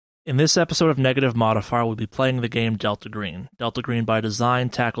In this episode of Negative Modifier, we'll be playing the game Delta Green. Delta Green, by design,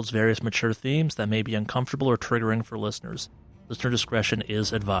 tackles various mature themes that may be uncomfortable or triggering for listeners. Listener discretion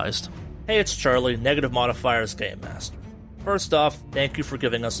is advised. Hey, it's Charlie, Negative Modifier's Game Master. First off, thank you for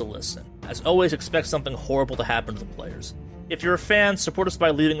giving us a listen. As always, expect something horrible to happen to the players. If you're a fan, support us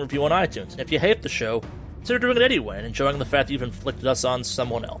by leaving a review on iTunes. And if you hate the show, consider doing it anyway and enjoying the fact that you've inflicted us on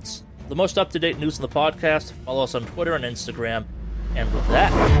someone else. For the most up-to-date news in the podcast, follow us on Twitter and Instagram. And with that,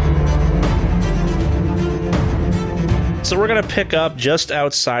 so we're going to pick up just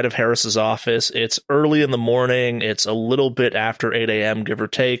outside of Harris's office. It's early in the morning. It's a little bit after 8 a.m., give or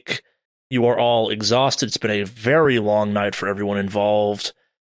take. You are all exhausted. It's been a very long night for everyone involved.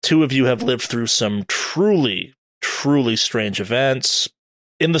 Two of you have lived through some truly, truly strange events.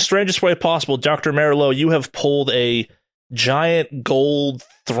 In the strangest way possible, Dr. Merlo, you have pulled a giant gold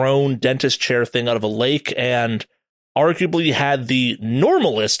throne dentist chair thing out of a lake and arguably had the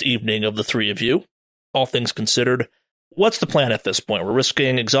normalest evening of the three of you, all things considered. What's the plan at this point? We're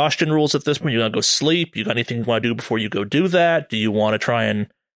risking exhaustion rules at this point. You gonna go sleep? You got anything you want to do before you go do that? Do you want to try and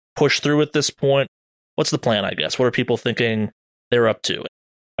push through at this point? What's the plan, I guess? What are people thinking they're up to?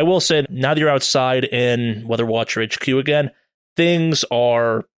 I will say, now that you're outside in Weatherwatch or HQ again, things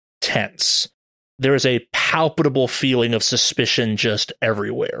are tense. There is a palpable feeling of suspicion just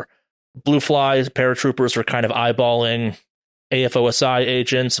everywhere. Blue Fly paratroopers are kind of eyeballing AFOSI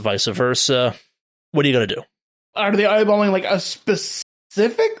agents, vice versa. What are you going to do? Are they eyeballing like us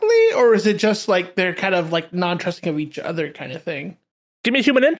specifically, or is it just like they're kind of like non-trusting of each other kind of thing? Give me a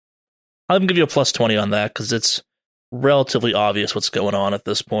human in. I'll even give you a plus 20 on that because it's relatively obvious what's going on at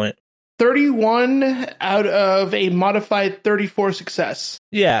this point. 31 out of a modified 34 success.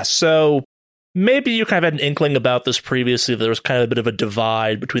 Yeah, so maybe you kind of had an inkling about this previously. There was kind of a bit of a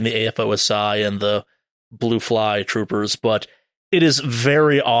divide between the AFOSI and the Blue Fly troopers, but it is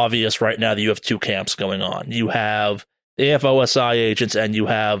very obvious right now that you have two camps going on. You have the AFOSI agents and you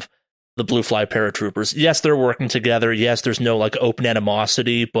have the Blue Fly paratroopers. Yes, they're working together. Yes, there's no like open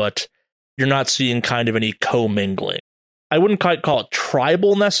animosity, but you're not seeing kind of any commingling. I wouldn't quite call it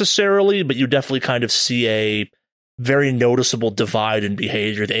tribal necessarily, but you definitely kind of see a very noticeable divide in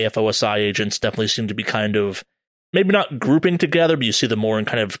behavior. The AFOSI agents definitely seem to be kind of, maybe not grouping together, but you see them more in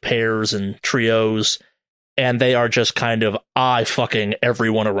kind of pairs and trios, and they are just kind of eye-fucking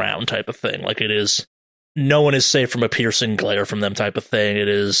everyone around type of thing. Like, it is, no one is safe from a piercing glare from them type of thing. It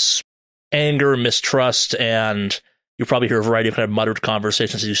is anger, mistrust, and you probably hear a variety of kind of muttered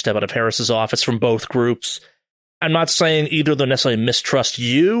conversations as you step out of Harris's office from both groups. I'm not saying either of them necessarily mistrust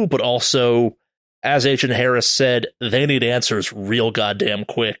you, but also, as Agent Harris said, they need answers real goddamn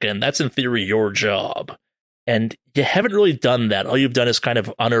quick, and that's in theory your job. And you haven't really done that. All you've done is kind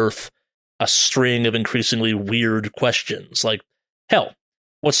of unearth a string of increasingly weird questions. Like, hell,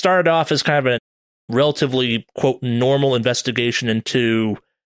 what started off as kind of a relatively, quote, normal investigation into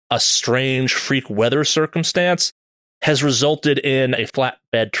a strange freak weather circumstance has resulted in a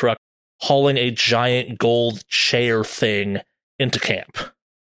flatbed truck hauling a giant gold chair thing into camp.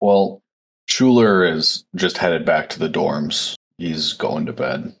 Well, Schuler is just headed back to the dorms. He's going to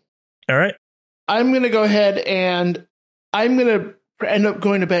bed. All right. I'm going to go ahead and I'm going to end up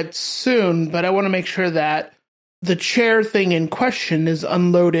going to bed soon, but I want to make sure that the chair thing in question is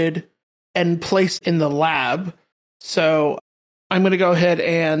unloaded and placed in the lab. So I'm going to go ahead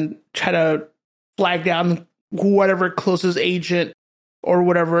and try to flag down whatever closest agent or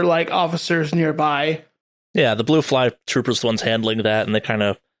whatever like officers nearby. Yeah, the Blue Fly troopers the ones handling that, and they kind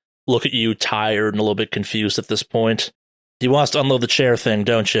of look at you tired and a little bit confused at this point. You want us to unload the chair thing,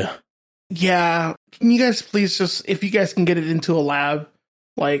 don't you? Yeah. Can you guys please just, if you guys can get it into a lab,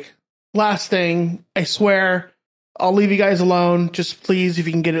 like, last thing, I swear, I'll leave you guys alone. Just please, if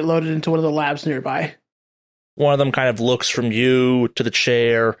you can get it loaded into one of the labs nearby. One of them kind of looks from you to the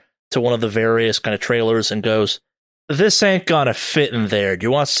chair to one of the various kind of trailers and goes, "This ain't gonna fit in there. Do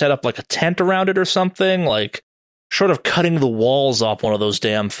you want to set up like a tent around it or something? Like, short of cutting the walls off one of those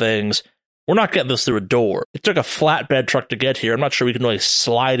damn things, we're not getting this through a door. It took a flatbed truck to get here. I'm not sure we can really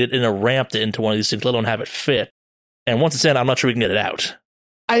slide it in or ramp it into one of these things, let alone have it fit. And once it's in, I'm not sure we can get it out."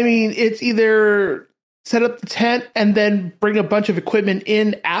 I mean, it's either set up the tent and then bring a bunch of equipment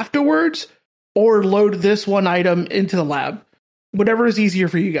in afterwards, or load this one item into the lab. Whatever is easier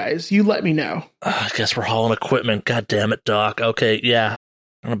for you guys. You let me know. I guess we're hauling equipment. God damn it, Doc. Okay, yeah.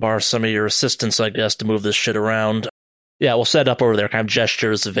 I'm gonna borrow some of your assistance, I guess, to move this shit around. Yeah, we'll set up over there. Kind of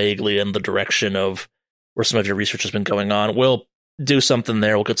gestures vaguely in the direction of where some of your research has been going on. We'll do something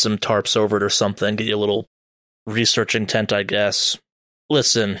there. We'll get some tarps over it or something. Get you a little researching tent, I guess.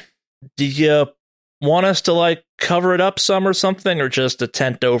 Listen, do you want us to like cover it up some or something, or just a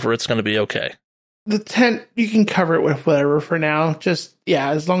tent over it's going to be okay? The tent, you can cover it with whatever for now. Just, yeah,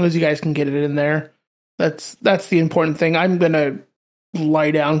 as long as you guys can get it in there. That's the important thing. I'm going to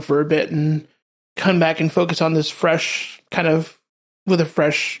lie down for a bit and come back and focus on this fresh, kind of with a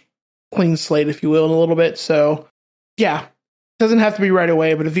fresh, clean slate, if you will, in a little bit. So, yeah, doesn't have to be right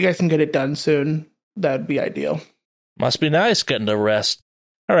away, but if you guys can get it done soon, that'd be ideal. Must be nice getting to rest.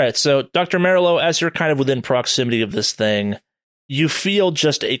 All right, so Dr. Merlo, as you're kind of within proximity of this thing, you feel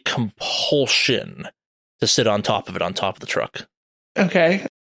just a compulsion to sit on top of it, on top of the truck. Okay.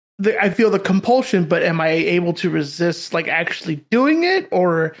 I feel the compulsion, but am I able to resist, like, actually doing it?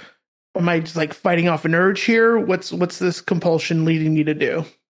 Or am I just, like, fighting off an urge here? What's this compulsion leading me to do? Give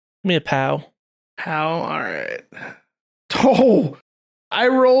me a POW. POW? All right. Oh, I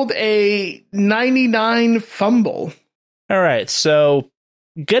rolled a 99 fumble. All right, so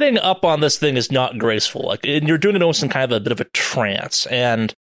getting up on this thing is not graceful. Like, and you're doing it almost in kind of a bit of a trance,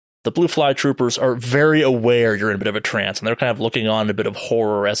 and the Blue Fly Troopers are very aware you're in a bit of a trance, and they're kind of looking on in a bit of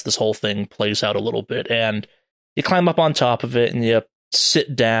horror as this whole thing plays out a little bit. And you climb up on top of it, and you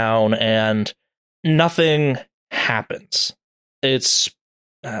sit down, and nothing happens.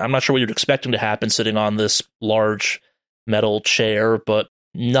 I'm not sure what you're expecting to happen sitting on this large metal chair, but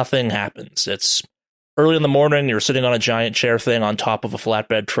nothing happens. It's early in the morning, you're sitting on a giant chair thing on top of a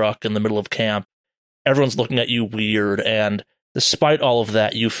flatbed truck in the middle of camp. Everyone's looking at you weird, and despite all of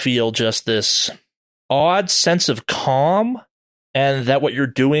that, you feel just this odd sense of calm, and that what you're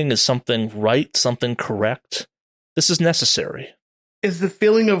doing is something right, something correct. This is necessary. Is the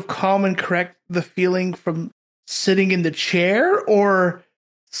feeling of calm and correct the feeling from sitting in the chair, or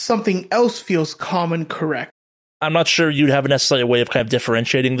something else feels calm and correct? I'm not sure you'd have necessarily a way of kind of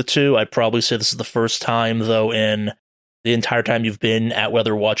differentiating the two. I'd probably say this is the first time, though, in the entire time you've been at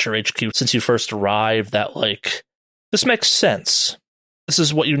Weather Watcher HQ since you first arrived, that, like, this makes sense. This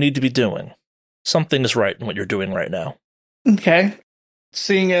is what you need to be doing. Something is right in what you're doing right now. Okay.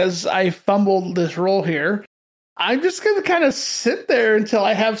 Seeing as I fumbled this roll here, I'm just going to kind of sit there until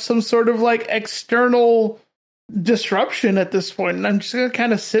I have some sort of, like, external disruption at this point. And I'm just going to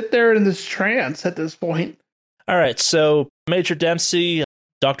kind of sit there in this trance at this point. All right, so Major Dempsey,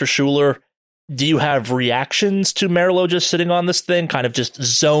 Dr. Schuler, do you have reactions to Merlo just sitting on this thing, kind of just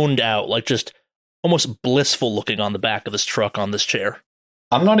zoned out, like just almost blissful looking on the back of this truck on this chair?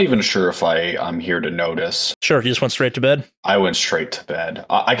 I'm not even sure if I'm here to notice. Sure, you just went straight to bed? I went straight to bed.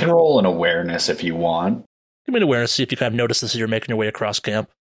 I can roll an awareness if you want. Give me an awareness, see if you kind of notice this as you're making your way across camp.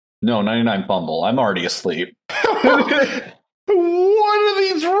 No, 99 fumble. I'm already asleep. What are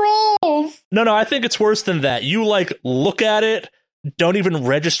these rolls? No, I think it's worse than that. You, like, look at it, don't even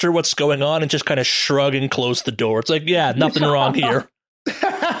register what's going on, and just kind of shrug and close the door. It's like, yeah, nothing wrong here.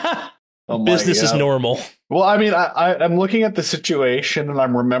 Business is normal. Well, I mean, I'm looking at the situation, and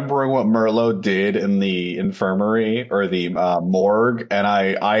I'm remembering what Merlo did in the infirmary, or the morgue, and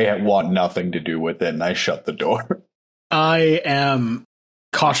I want nothing to do with it, and I shut the door. I am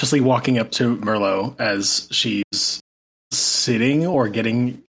cautiously walking up to Merlo as she's sitting or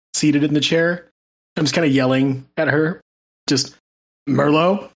getting seated in the chair. I'm just kind of yelling at her. Just,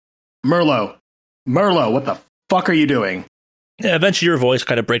 Merlo, what the fuck are you doing? Yeah, eventually your voice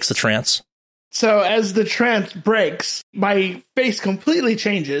kind of breaks the trance. So as the trance breaks, my face completely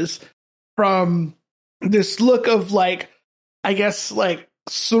changes from this look of, like, I guess, like,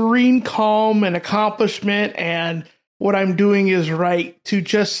 serene calm and accomplishment and what I'm doing is right, to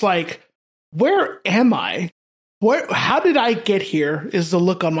just, like, where am I? How did I get here is the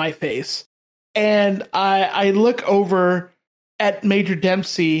look on my face. And I look over at Major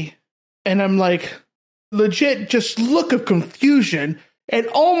Dempsey, and I'm like, legit just look of confusion and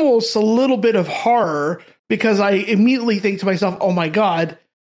almost a little bit of horror, because I immediately think to myself, oh my God,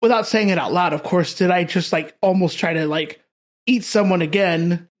 without saying it out loud, of course, did I just, like, almost try to, like, eat someone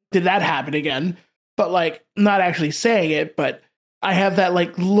again? Did that happen again? But, like, not actually saying it, but I have that,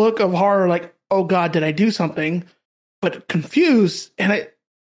 like, look of horror, like, oh God, did I do something? But confused, and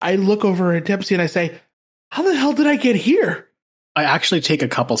I look over at Dempsey and I say, how the hell did I get here? I actually take a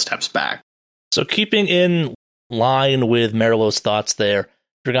couple steps back. So keeping in line with Merlo's thoughts there,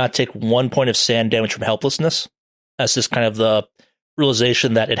 you're going to take 1 point of sand damage from helplessness. That's just kind of the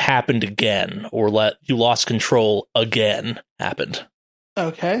realization that it happened again, or you lost control again happened.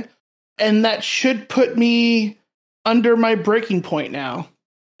 Okay. And that should put me under my breaking point now.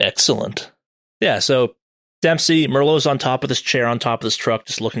 Excellent. Yeah, so Dempsey, Merlo's on top of this chair, on top of this truck,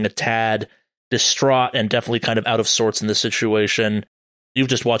 just looking a tad distraught and definitely kind of out of sorts in this situation. You've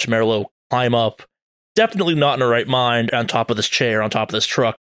just watched Merlo climb up, definitely not in her right mind, on top of this chair, on top of this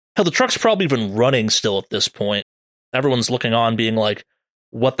truck. Hell, the truck's probably even running still at this point. Everyone's looking on, being like,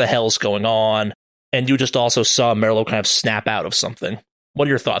 what the hell's going on? And you just also saw Merlo kind of snap out of something. What are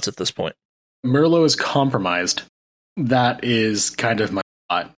your thoughts at this point? Merlo is compromised. That is kind of my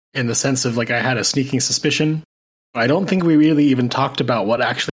thought, in the sense of, like, I had a sneaking suspicion. I don't think we really even talked about what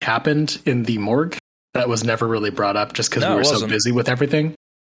actually happened in the morgue. That was never really brought up just because we were so busy with everything.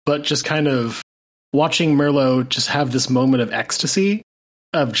 But just kind of watching Merlo just have this moment of ecstasy,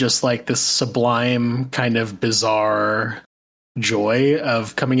 of just like this sublime kind of bizarre joy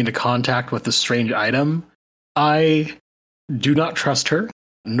of coming into contact with this strange item. I do not trust her,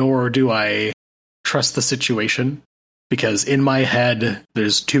 nor do I trust the situation, because in my head,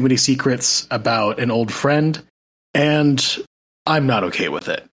 there's too many secrets about an old friend, and I'm not okay with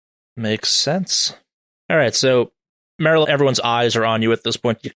it. Makes sense. All right, so Merlo, everyone's eyes are on you at this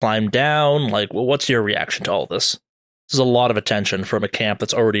point. You climb down. Like, well, what's your reaction to all this? This is a lot of attention from a camp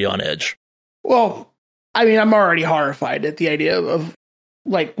that's already on edge. Well, I mean, I'm already horrified at the idea of,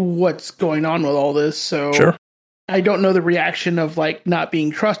 like, what's going on with all this. So sure. I don't know the reaction of, like, not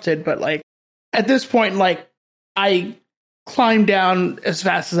being trusted. But, like, at this point, like, I climb down as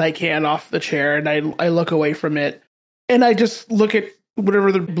fast as I can off the chair, and I look away from it. And I just look at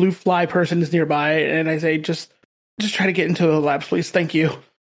whatever the blue fly person is nearby, and I say, just try to get into the labs, please. Thank you.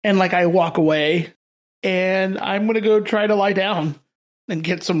 And, like, I walk away, and I'm going to go try to lie down and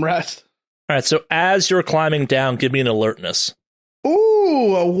get some rest. All right, so as you're climbing down, give me an alertness.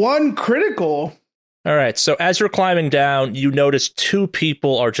 Ooh, a 1 critical. All right, so as you're climbing down, you notice 2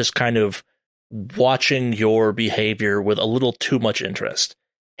 people are just kind of watching your behavior with a little too much interest.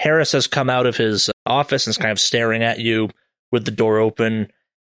 Harris has come out of his office and is kind of staring at you with the door open,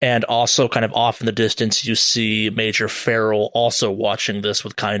 and also kind of off in the distance, you see Major Farrell also watching this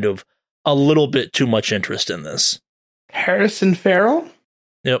with kind of a little bit too much interest in this. Harrison Farrell?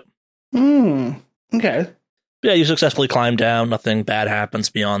 Yep. Okay. Yeah, you successfully climb down. Nothing bad happens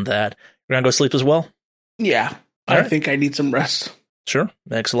beyond that. You're going to go sleep as well? Yeah. I think I need some rest. Sure.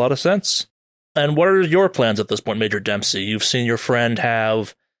 Makes a lot of sense. And what are your plans at this point, Major Dempsey? You've seen your friend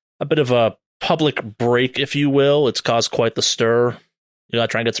have a bit of a public break, if you will. It's caused quite the stir. You got to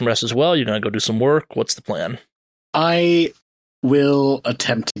try and get some rest as well. You're going to go do some work. What's the plan? I will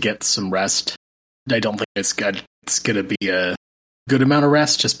attempt to get some rest. I don't think it's going to be a good amount of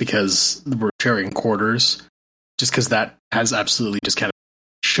rest, just because we're sharing quarters. Just because that has absolutely just kind of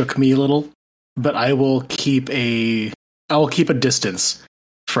shook me a little. But I will keep a distance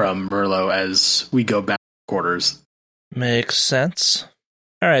from Merlo as we go back to quarters. Makes sense.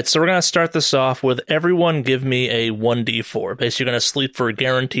 All right, so we're going to start this off with everyone give me a 1d4. Basically, you're going to sleep for a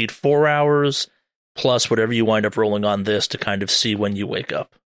guaranteed 4 hours, plus whatever you wind up rolling on this to kind of see when you wake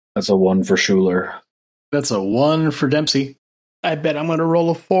up. That's a 1 for Schuler. That's a 1 for Dempsey. I bet I'm going to roll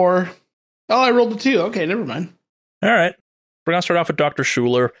a 4. Oh, I rolled a 2. Okay, never mind. All right. We're going to start off with Dr.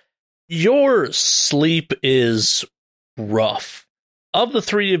 Schuler. Your sleep is rough. Of the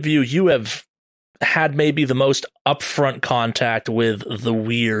 3 of you, you have had maybe the most upfront contact with the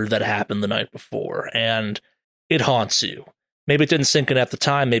weird that happened the night before, and it haunts you. Maybe it didn't sink in at the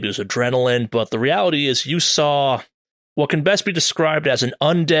time, maybe it was adrenaline, but the reality is you saw what can best be described as an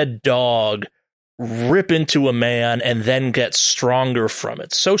undead dog rip into a man and then get stronger from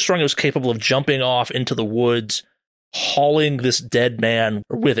it. So strong it was capable of jumping off into the woods, hauling this dead man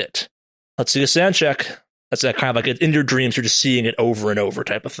with it. Let's see a sand check. That's that kind of like in your dreams, you're just seeing it over and over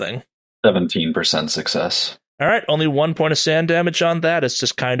type of thing. 17% success. All right, only 1 point of sand damage on that. It's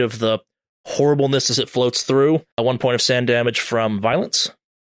just kind of the horribleness as it floats through. 1 point of sand damage from violence.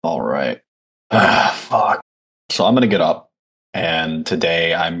 All right. Fuck. So I'm going to get up, and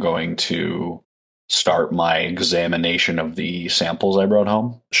today I'm going to start my examination of the samples I brought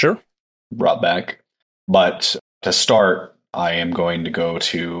home. Sure. Brought back. But to start, I am going to go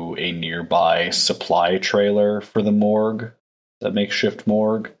to a nearby supply trailer for the morgue, the makeshift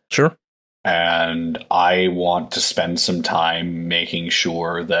morgue. Sure. And I want to spend some time making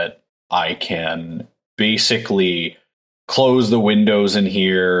sure that I can basically close the windows in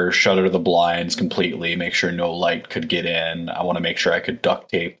here, shutter the blinds completely, make sure no light could get in. I want to make sure I could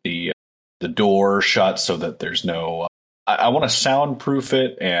duct tape the door shut so that there's no... I want to soundproof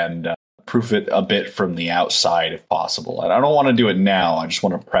it and proof it a bit from the outside if possible. And I don't want to do it now. I just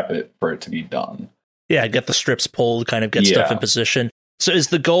want to prep it for it to be done. Yeah, get the strips pulled, kind of get stuff in position. So is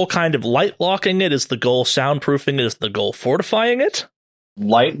the goal kind of light locking it? Is the goal soundproofing it? Is the goal fortifying it?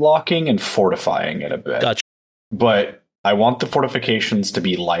 Light locking and fortifying it a bit. Gotcha. But I want the fortifications to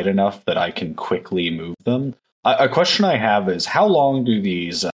be light enough that I can quickly move them. A question I have is, how long do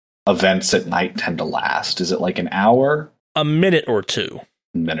these events at night tend to last? Is it like an hour? A minute or 2.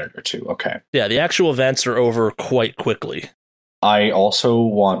 minute or two. Okay. Yeah, the actual events are over quite quickly. I also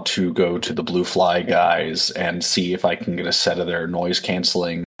want to go to the Blue Fly guys and see if I can get a set of their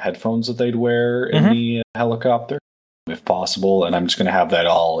noise-canceling headphones that they'd wear in the helicopter, if possible. And I'm just going to have that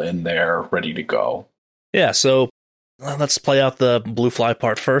all in there, ready to go. Yeah, so let's play out the Blue Fly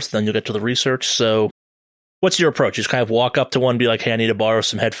part first, then you'll get to the research. So what's your approach? You just kind of walk up to one and be like, hey, I need to borrow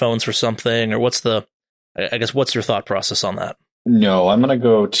some headphones for something? Or what's your thought process on that? No, I'm going to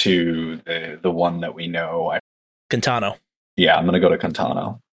go to the one that we know. Quintano. Yeah, I'm going to go to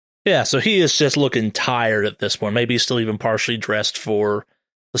Quintano. Yeah, so he is just looking tired at this point. Maybe he's still even partially dressed for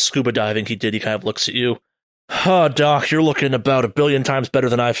the scuba diving he did. He kind of looks at you. Oh, Doc, you're looking about 1 billion times better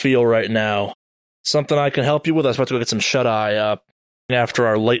than I feel right now. Something I can help you with? I was about to go get some shut-eye after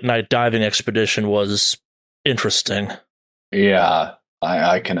our late-night diving expedition was interesting. Yeah,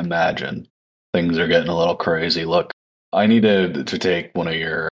 I can imagine. Things are getting a little crazy. Look, I need to take one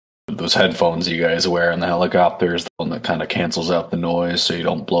of those headphones you guys wear in the helicopters, the one that kind of cancels out the noise so you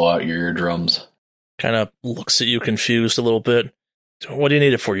don't blow out your eardrums. Kind of looks at you confused a little bit. What do you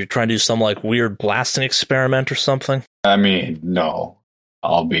need it for? You're trying to do some like weird blasting experiment or something? I mean, no.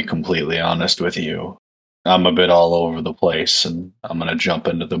 I'll be completely honest with you. I'm a bit all over the place, and I'm going to jump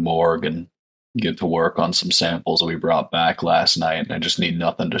into the morgue and get to work on some samples we brought back last night, and I just need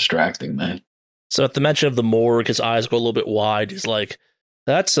nothing distracting me. So at the mention of the morgue, his eyes go a little bit wide. He's like,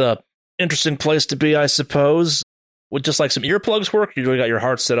 that's a interesting place to be, I suppose. Would just like some earplugs work? You really got your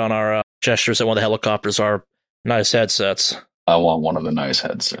heart set on our gestures at one of the helicopters, our nice headsets. I want one of the nice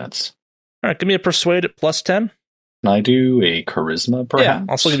headsets. All right, give me a persuade at plus 10. Can I do a charisma, perhaps? Yeah,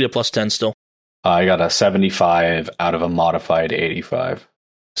 I'll still give you a plus 10 still. I got a 75 out of a modified 85.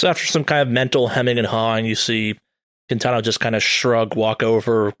 So after some kind of mental hemming and hawing, you see Quintano just kind of shrug, walk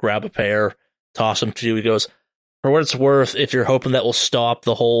over, grab a pair, toss them to you. He goes, for what it's worth, if you're hoping that will stop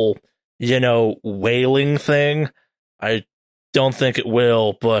the whole, whaling thing, I don't think it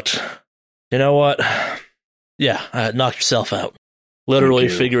will, but you know what? Yeah, knock yourself out. Literally,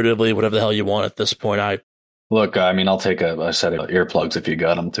 figuratively, whatever the hell you want at this point. Look, I mean, I'll take a set of earplugs if you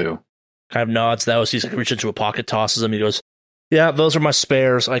got them too. Kind of nods. That was, he's like, reach into a pocket, tosses them. He goes, yeah, those are my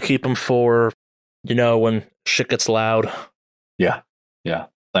spares. I keep them for, when shit gets loud. Yeah,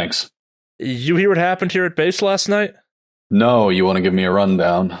 thanks. You hear what happened here at base last night? No, you want to give me a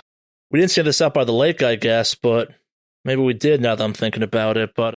rundown? We didn't see this up by the lake, I guess, but maybe we did now that I'm thinking about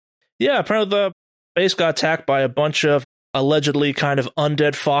it. But yeah, apparently the base got attacked by a bunch of allegedly kind of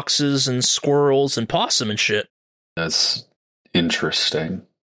undead foxes and squirrels and possum and shit. That's interesting.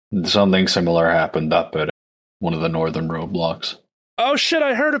 Something similar happened up at one of the northern roadblocks. Oh shit,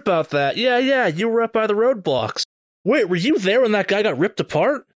 I heard about that. Yeah, you were up by the roadblocks. Wait, were you there when that guy got ripped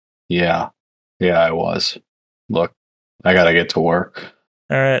apart? Yeah, I was. Look, I gotta get to work.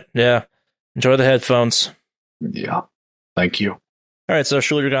 Alright, yeah. Enjoy the headphones. Yeah, thank you. Alright, so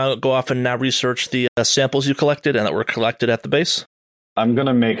Schuler, you're gonna go off and now research the samples you collected and that were collected at the base? I'm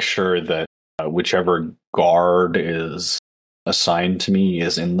gonna make sure that whichever guard is assigned to me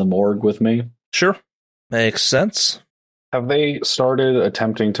is in the morgue with me. Sure. Makes sense. Have they started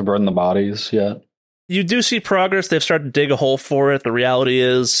attempting to burn the bodies yet? You do see progress. They've started to dig a hole for it. The reality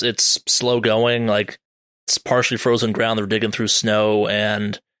is it's slow going. Like, it's partially frozen ground. They're digging through snow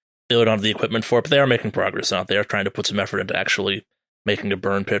and they don't have the equipment for it, but they are making progress out there, trying to put some effort into actually making a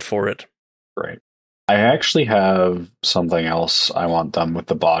burn pit for it. Right. I actually have something else I want done with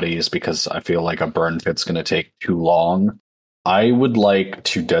the bodies because I feel like a burn pit's going to take too long. I would like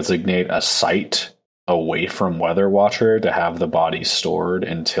to designate a site away from Weather Watcher to have the bodies stored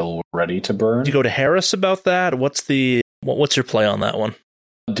until we're ready to burn. Do you go to Harris about that? What's your play on that one?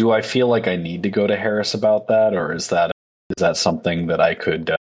 Do I feel like I need to go to Harris about that, or is that something that I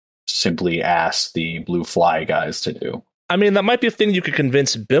could simply ask the Blue Fly guys to do? I mean, that might be a thing you could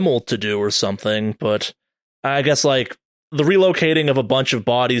convince Bimmel to do or something, but I guess like the relocating of a bunch of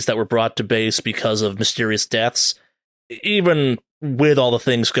bodies that were brought to base because of mysterious deaths, even with all the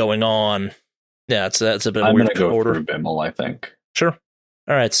things going on, yeah, it's a bit of a weird order. I'm going to go through Bimmel, I think. Sure.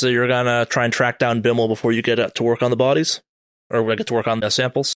 All right, so you're going to try and track down Bimmel before you get to work on the bodies? Or get to work on the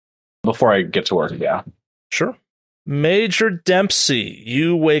samples? Before I get to work, yeah. Sure. Major Dempsey,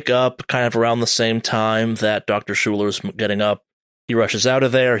 you wake up kind of around the same time that Dr. Schuler's getting up. He rushes out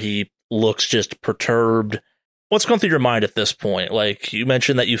of there. He looks just perturbed. What's going through your mind at this point? Like, you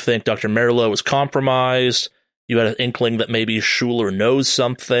mentioned that you think Dr. Merlo was compromised. You had an inkling that maybe Schuler knows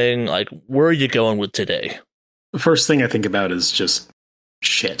something. Like, where are you going with today? The first thing I think about is just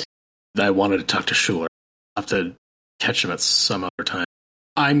shit. I wanted to talk to Schuler. I'll have to catch him at some other time.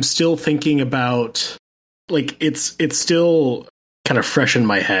 I'm still thinking about, like, it's still kind of fresh in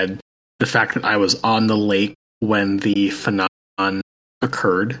my head the fact that I was on the lake when the phenomenon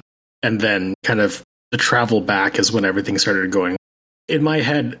occurred, and then kind of the travel back is when everything started going. In my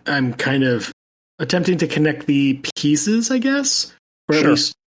head, I'm kind of attempting to connect the pieces, I guess, or at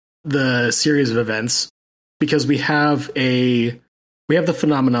least the series of events, because we have the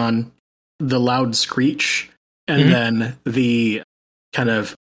phenomenon, the loud screech, and then the kind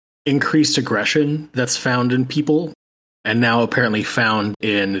of increased aggression that's found in people, and now apparently found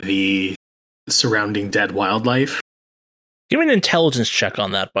in the surrounding dead wildlife. Give me an intelligence check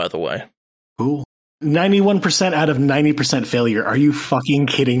on that, by the way. Ooh. 91% out of 90% failure. Are you fucking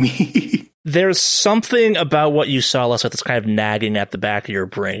kidding me? There's something about what you saw last night that's kind of nagging at the back of your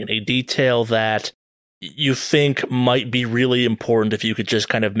brain. A detail that you think might be really important if you could just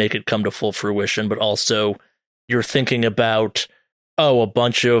kind of make it come to full fruition, but also you're thinking about, a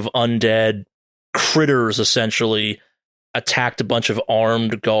bunch of undead critters essentially attacked a bunch of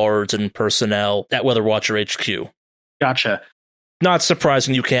armed guards and personnel at Weather Watcher HQ. Gotcha. Not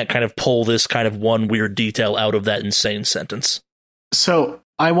surprising you can't kind of pull this kind of one weird detail out of that insane sentence. So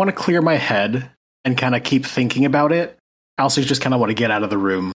I want to clear my head and kind of keep thinking about it. I also just kind of want to get out of the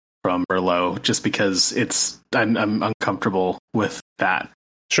room from Merlot just because I'm uncomfortable with that.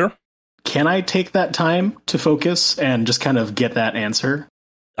 Sure. Can I take that time to focus and just kind of get that answer?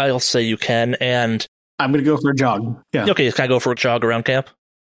 I'll say you can, and I'm going to go for a jog. Yeah. Okay, can I go for a jog around camp?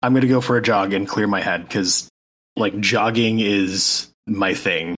 I'm going to go for a jog and clear my head because, jogging is my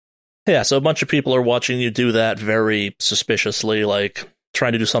thing. Yeah, so a bunch of people are watching you do that very suspiciously,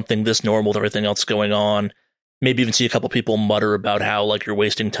 trying to do something this normal with everything else going on. Maybe even see a couple people mutter about how, you're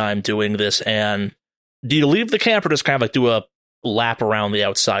wasting time doing this, and do you leave the camp or just kind of, do a lap around the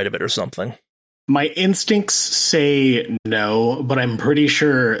outside of it or something? My instincts say no, but I'm pretty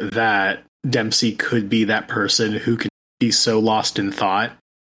sure that Dempsey could be that person who could be so lost in thought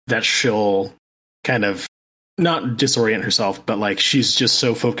that she'll kind of not disorient herself, but she's just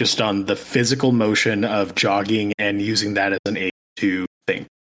so focused on the physical motion of jogging and using that as an aid to think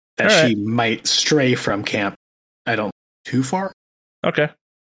that she might stray from camp. I don't too far. Okay.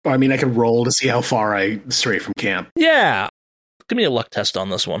 I mean, I can roll to see how far I stray from camp. Yeah. Give me a luck test on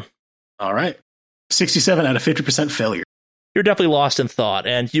this one. All right. 67 out of 50% failure. You're definitely lost in thought,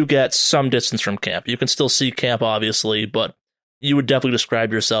 and you get some distance from camp. You can still see camp, obviously, but you would definitely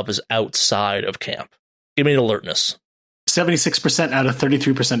describe yourself as outside of camp. Give me an alertness. 76% out of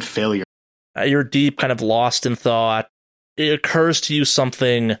 33% failure. You're deep, kind of lost in thought. It occurs to you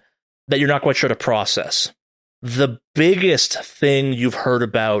something that you're not quite sure to process. The biggest thing you've heard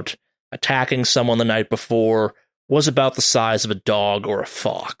about attacking someone the night before was about the size of a dog or a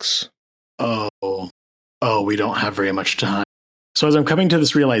fox. Oh, we don't have very much time. So as I'm coming to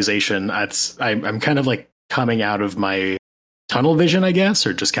this realization, I'm kind of coming out of my tunnel vision, I guess,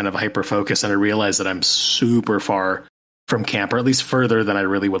 or just kind of hyper focus, and I realize that I'm super far from camp, or at least further than I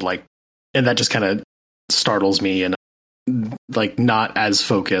really would like, and that just kind of startles me and not as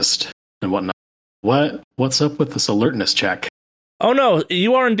focused and whatnot. What's up with this alertness check? Oh no,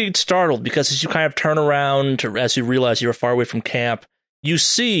 you are indeed startled, because as you kind of turn around, as you realize you're far away from camp, you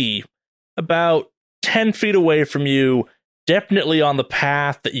see about 10 feet away from you, definitely on the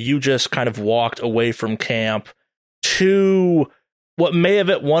path that you just kind of walked away from camp, to what may have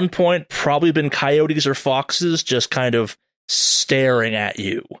at one point probably been coyotes or foxes just kind of staring at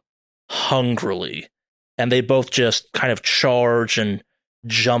you hungrily. And they both just kind of charge and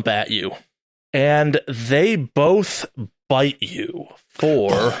jump at you. And they both bite you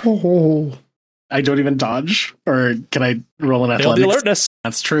for... I don't even dodge? Or can I roll an athletics? The alertness.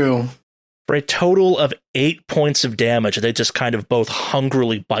 That's true. For a total of 8 points of damage, they just kind of both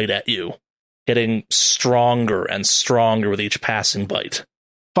hungrily bite at you, getting stronger and stronger with each passing bite.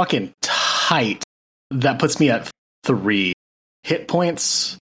 Fucking tight. That puts me at 3 hit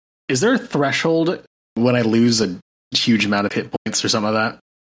points. Is there a threshold when I lose a huge amount of hit points or something like that?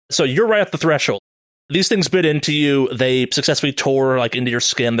 So you're right at the threshold. These things bit into you. They successfully tore into your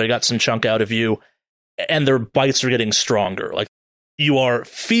skin. They got some chunk out of you, and their bites are getting stronger. You are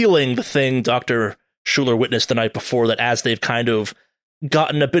feeling the thing Dr. Schuler witnessed the night before, that as they've kind of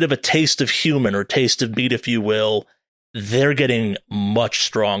gotten a bit of a taste of human, or taste of meat, if you will, they're getting much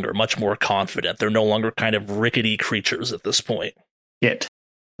stronger, much more confident. They're no longer kind of rickety creatures at this point. Shit.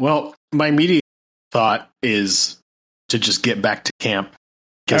 Well, my immediate thought is to just get back to camp,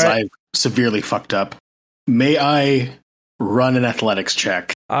 because I've severely fucked up. May I run an athletics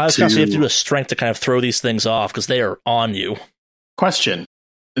check? I was going to say you have to do a strength to kind of throw these things off, because they are on you. Question.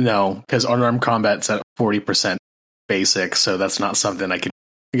 No, because unarmed combat's at 40% basic, so that's not something I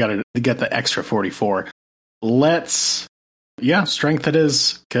got to get the extra 44. Let's Yeah, strength it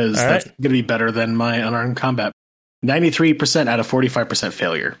is, because that's going to be better than my unarmed combat. 93% out of 45%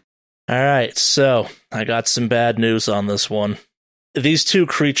 failure. All right, so I got some bad news on this one. These two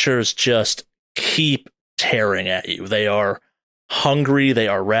creatures just keep tearing at you. They are hungry, they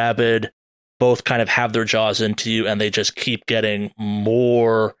are rabid, both kind of have their jaws into you, and they just keep getting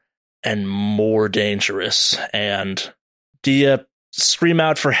more and more dangerous. And do you scream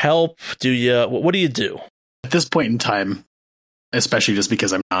out for help? What do you do? At this point in time, especially just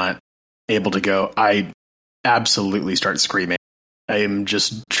because I'm not able to go, I absolutely start screaming. I am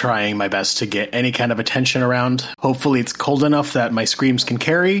just trying my best to get any kind of attention around. Hopefully it's cold enough that my screams can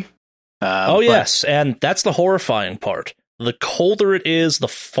carry. Yes, and that's the horrifying part. The colder it is, the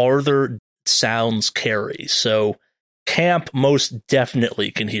farther sounds carry. So camp most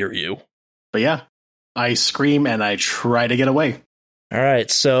definitely can hear you. But yeah, I scream and I try to get away. All right,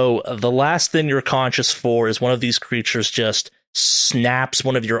 so the last thing you're conscious for is one of these creatures just snaps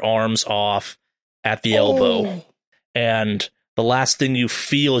one of your arms off at the elbow. And the last thing you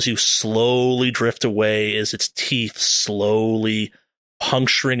feel as you slowly drift away is its teeth slowly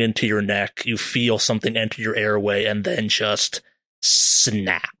puncturing into your neck. You feel something enter your airway and then just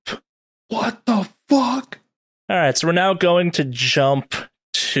snap. What the fuck? All right, so we're now going to jump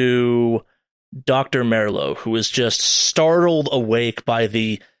to Dr. Merlot, who is just startled awake by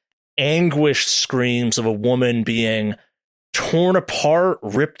the anguished screams of a woman being torn apart,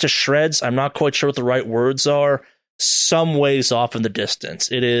 ripped to shreds. I'm not quite sure what the right words are. Some ways off in the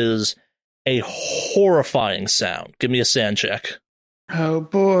distance. It is a horrifying sound. Give me a sand check. Oh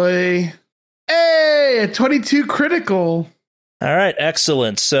boy. Hey, a 22 critical. All right,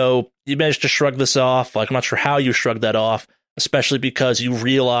 excellent. So you managed to shrug this off. Like, I'm not sure how you shrugged that off, especially because you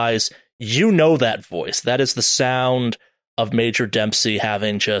realize you know that voice. That is the sound of Major Dempsey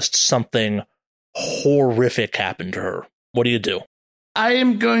having just something horrific happen to her. What do? I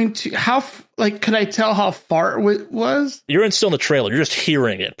am going to... could I tell how far it was? You're still in the trailer. You're just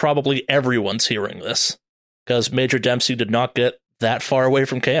hearing it. Probably everyone's hearing this, because Major Dempsey did not get that far away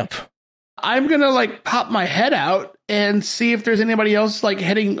from camp. I'm going to, pop my head out and see if there's anybody else,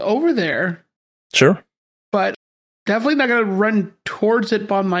 heading over there. Sure. But definitely not going to run towards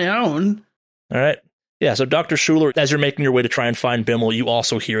it on my own. All right. Yeah, so Dr. Schuler, as you're making your way to try and find Bimmel, you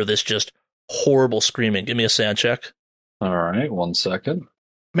also hear this just horrible screaming. Give me a sand check. All right, 1 second.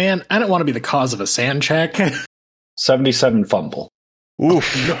 Man, I don't want to be the cause of a sand check. 77 fumble.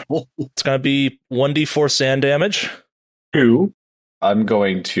 Oof. No. It's going to be 1d4 sand damage. 2. I'm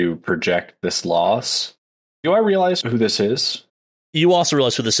going to project this loss. Do I realize who this is? You also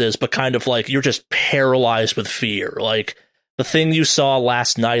realize who this is, but kind of you're just paralyzed with fear. The thing you saw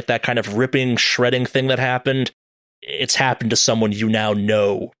last night, that kind of ripping, shredding thing that happened, it's happened to someone you now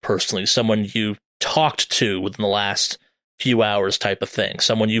know personally, someone you talked to within the last few hours type of thing,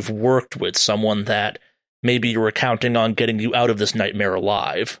 someone you've worked with, someone that maybe you were counting on getting you out of this nightmare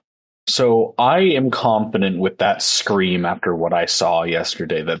alive. So I am confident with that scream after what I saw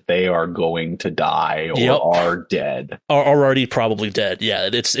yesterday that they are going to die or are dead. Are already probably dead. Yeah,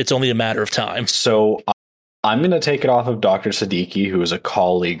 it's only a matter of time. So I'm going to take it off of Dr. Siddiqui, who is a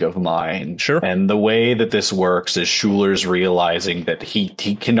colleague of mine. Sure. And the way that this works is Schuler's realizing that he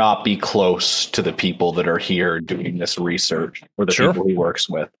cannot be close to the people that are here doing this research, or the people he works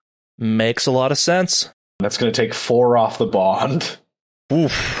with. Makes a lot of sense. That's going to take 4 off the bond.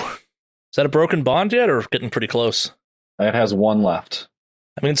 Oof. Is that a broken bond yet, or getting pretty close? It has 1 left.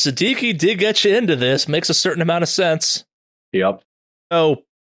 I mean, Siddiqui did get you into this. Makes a certain amount of sense. Yep. So,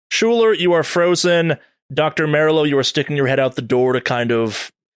 Schuler, you are frozen. Dr. Merlo, you are sticking your head out the door to kind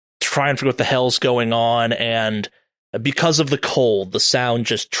of try and figure out what the hell's going on, and because of the cold, the sound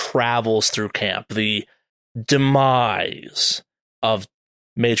just travels through camp. The demise of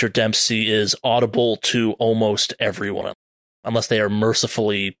Major Dempsey is audible to almost everyone, unless they are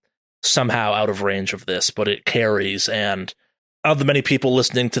mercifully somehow out of range of this, but it carries. And of the many people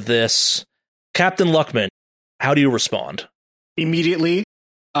listening to this, Captain Luckman, how do you respond? Immediately,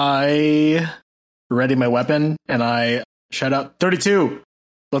 I ready my weapon and I shout out, 32,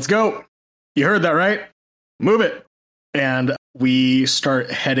 let's go. You heard that, right? Move it. And we start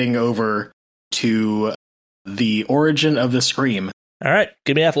heading over to the origin of the scream. All right,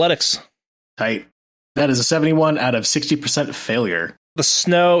 give me athletics. Tight. That is a 71 out of 60% failure. The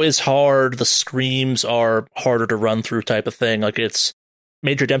snow is hard. The screams are harder to run through type of thing. It's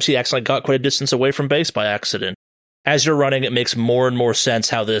Major Dempsey actually got quite a distance away from base by accident. As you're running, it makes more and more sense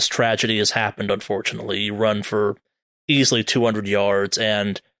how this tragedy has happened, unfortunately. You run for easily 200 yards,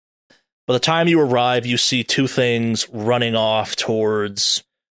 and by the time you arrive, you see 2 things running off towards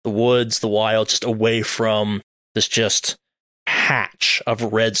the woods, the wild, just away from this just patch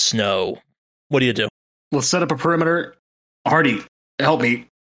of red snow. What do you do? Let's set up a perimeter. Hardy, help me.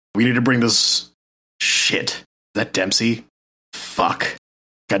 We need to bring this shit. Is that Dempsey? Fuck.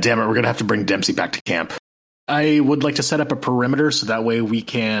 God damn it, we're going to have to bring Dempsey back to camp. I would like to set up a perimeter so that way we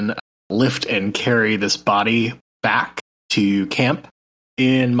can lift and carry this body back to camp.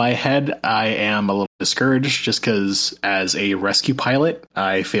 In my head, I am a little discouraged just because as a rescue pilot,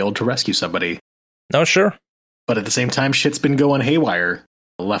 I failed to rescue somebody. No, sure. But at the same time, shit's been going haywire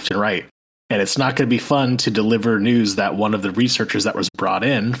left and right. And it's not going to be fun to deliver news that one of the researchers that was brought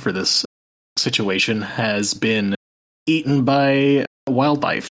in for this situation has been eaten by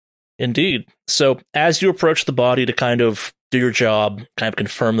wildlife. Indeed. So as you approach the body to kind of do your job, kind of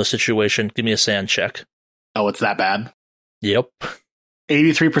confirm the situation, give me a sand check. Oh, it's that bad? Yep.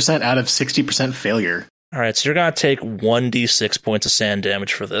 83% out of 60% failure. All right, so you're going to take 1d6 points of sand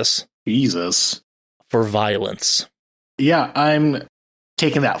damage for this. Jesus. For violence. Yeah, I'm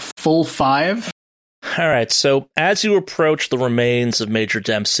taking that full 5. All right, so as you approach the remains of Major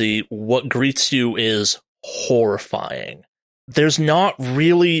Dempsey, what greets you is horrifying. There's not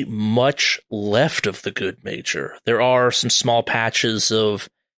really much left of the good Major. There are some small patches of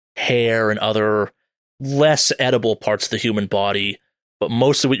hair and other less edible parts of the human body, but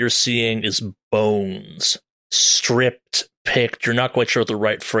most of what you're seeing is bones, stripped, picked, you're not quite sure what the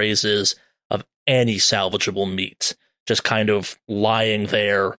right phrase is, of any salvageable meat, just kind of lying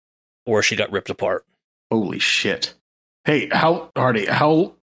there where she got ripped apart. Holy shit. Hey, Hardy,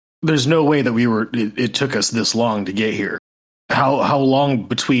 there's no way that it took us this long to get here. How long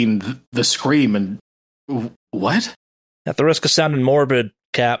between the scream and what? At the risk of sounding morbid,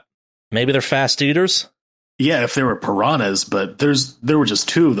 Cap, maybe they're fast eaters? Yeah, if there were piranhas, but there were just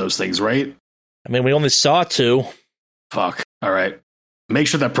 2 of those things, right? I mean, we only saw 2. Fuck. All right. Make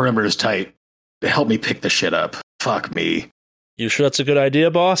sure that perimeter is tight. Help me pick the shit up. Fuck me. You sure that's a good idea,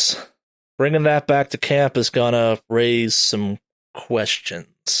 boss? Bringing that back to camp is gonna raise some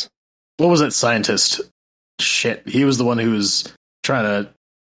questions. What was that scientist? Shit, he was the one who was trying to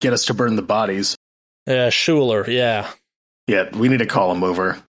get us to burn the bodies. Yeah, Schuler, yeah. Yeah, we need to call him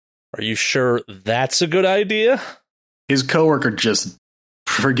over. Are you sure that's a good idea? His coworker just,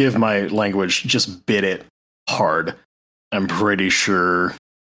 forgive my language, just bit it hard. I'm pretty sure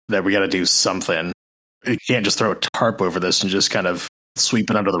that we gotta do something. You can't just throw a tarp over this and just kind of sweep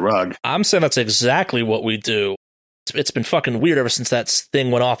it under the rug. I'm saying that's exactly what we do. It's been fucking weird ever since that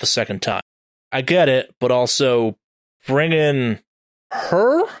thing went off a second time. I get it, but also bringing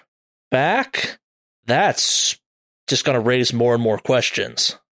her back, that's just going to raise more and more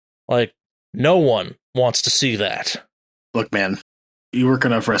questions. Like, no one wants to see that. Look, man, you work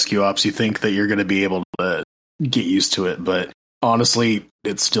enough rescue ops, you think that you're going to be able to get used to it, but honestly,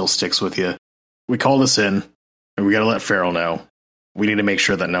 it still sticks with you. We call this in, and we got to let Farrell know. We need to make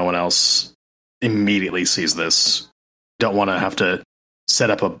sure that no one else immediately sees this. Don't want to have to set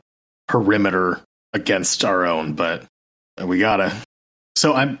up a perimeter against our own, but we gotta.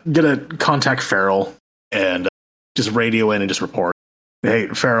 So I'm gonna contact Farrell and just radio in and just report. Hey,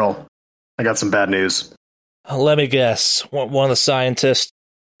 Farrell, I got some bad news. Let me guess. One of the scientists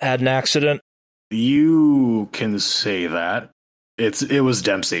had an accident? You can say that. It was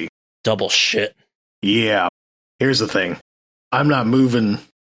Dempsey. Double shit. Yeah. Here's the thing. I'm not moving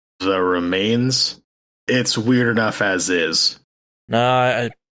the remains. It's weird enough as is. Nah,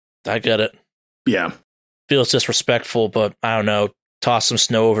 I get it. Yeah. Feels disrespectful, but I don't know. Toss some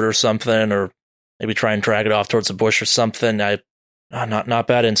snow over it or something, or maybe try and drag it off towards a bush or something. Not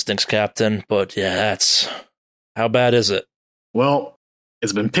bad instincts, Captain, but yeah, that's... How bad is it? Well,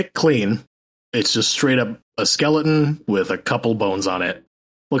 it's been picked clean. It's just straight up a skeleton with a couple bones on it.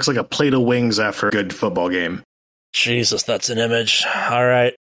 Looks like a plate of wings after a good football game. Jesus, that's an image. All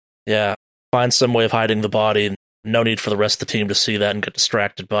right. Yeah, find some way of hiding the body. No need for the rest of the team to see that and get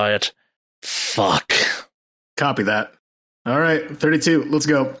distracted by it. Fuck. Copy that. All right, 32, let's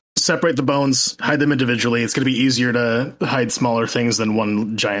go. Separate the bones, hide them individually. It's going to be easier to hide smaller things than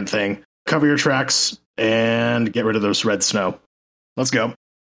one giant thing. Cover your tracks and get rid of those red snow. Let's go.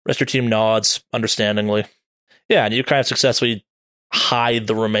 Rest of your team nods, understandingly. Yeah, and you kind of successfully hide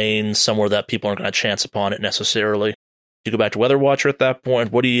the remains somewhere that people aren't going to chance upon it necessarily. You go back to Weather Watcher at that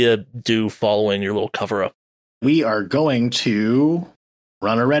point. What do you do following your little cover-up? We are going to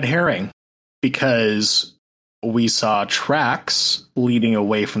run a red herring because we saw tracks leading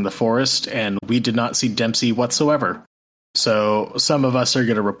away from the forest and we did not see Dempsey whatsoever. So some of us are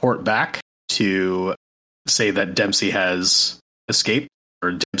going to report back to say that Dempsey has escaped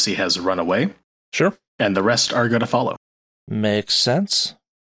or Dempsey has run away. Sure. And the rest are going to follow. Makes sense.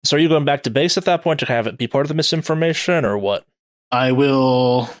 So are you going back to base at that point to have it be part of the misinformation or what? I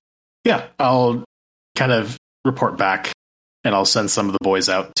will. Yeah, I'll kind of report back, and I'll send some of the boys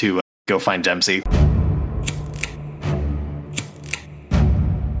out to go find Dempsey.